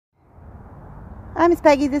Hi, Miss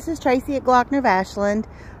Peggy. This is Tracy at Glockner of Ashland.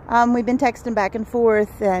 We've been texting back and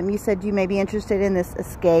forth. You said you may be interested in this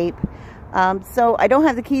Escape. So I don't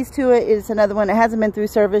have the keys to it. It's another one that hasn't been through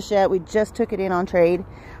service yet. We just took it in on trade.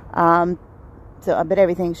 So I bet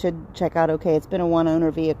everything should check out okay. It's been a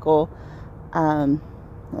one-owner vehicle.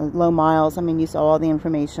 Low miles. I mean, you saw all the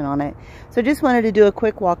information on it. So just wanted to do a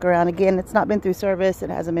quick walk around. Again, it's not been through service. It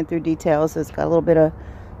hasn't been through details. So it's got a little bit of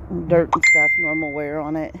dirt and stuff, normal wear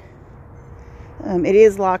on it. It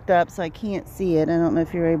is locked up, so I can't see it. I don't know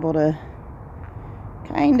if you're able to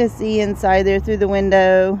kind of see inside there through the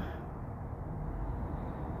window.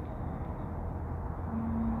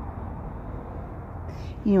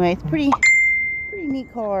 Anyway, it's pretty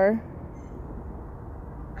neat car.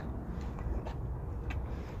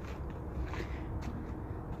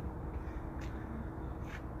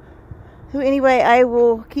 So anyway, I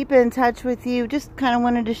will keep in touch with you. Just kind of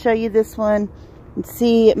wanted to show you this one and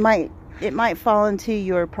see, it might fall into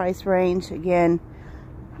your price range. Again,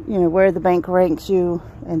 you know, where the bank ranks you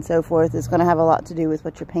and so forth is going to have a lot to do with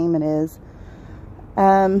what your payment is.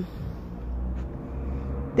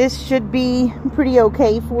 This should be pretty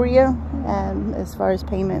okay for you as far as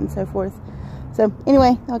payment and so forth. So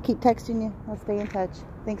anyway, I'll keep texting you. I'll stay in touch.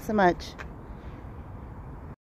 Thanks so much.